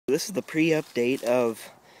This is the pre-update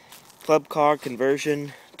of club car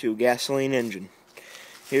conversion to gasoline engine.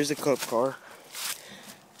 Here's the club car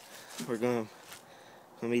we're gonna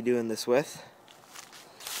be doing this with.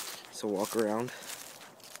 So walk around.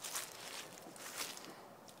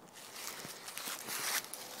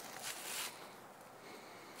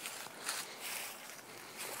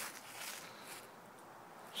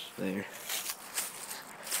 There.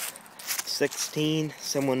 16.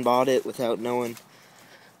 Someone bought it without knowing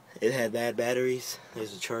it had bad batteries.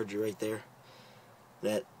 There's a charger right there.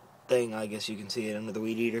 That thing, I guess you can see it under the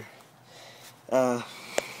weed eater.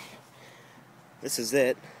 This is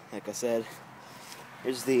it. Like I said,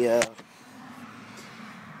 here's the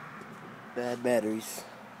bad batteries.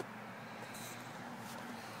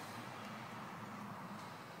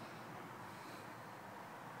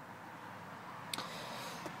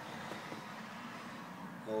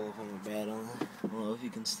 All of them are bad on it. I don't know if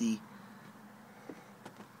you can see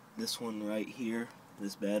this one right here.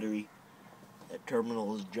 This battery, that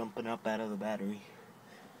terminal is jumping up out of the battery.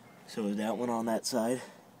 So is that one on that side.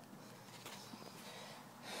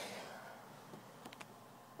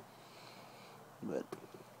 But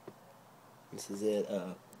this is it.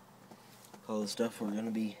 All the stuff we're going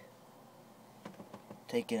to be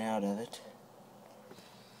taking out of it.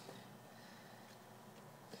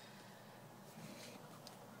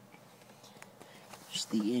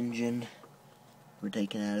 Just the engine we're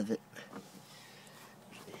taking out of it.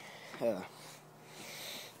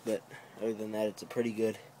 But other than that, it's a pretty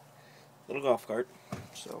good little golf cart.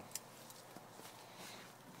 So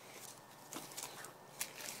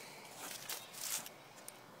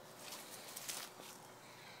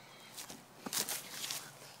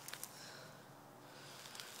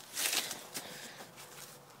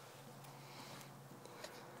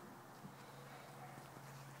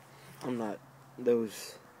I'm not,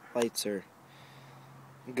 those lights are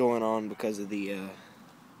going on because of the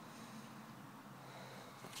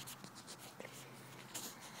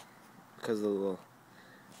little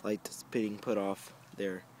light that's being put off.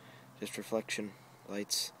 They're just reflection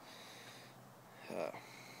lights.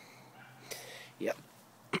 Yep.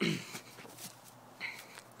 There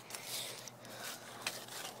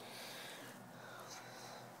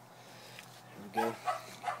we go.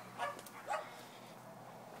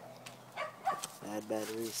 Bad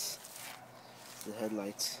batteries. The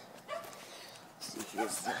headlights. Let's see,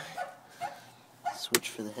 here's the switch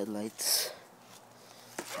for the headlights.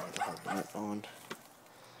 On.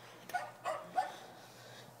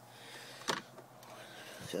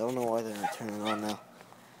 I don't know why they're not turning on now.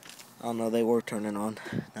 I don't know, they were turning on.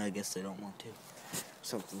 Now I guess they don't want to.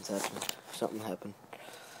 Something's happened. Something happened.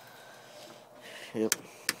 Yep.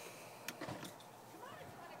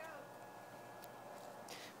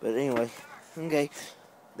 But anyway, okay.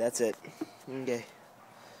 That's it. Okay.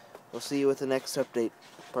 We'll see you with the next update.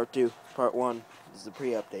 Part 2. Part 1 is the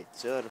pre-update. See you later.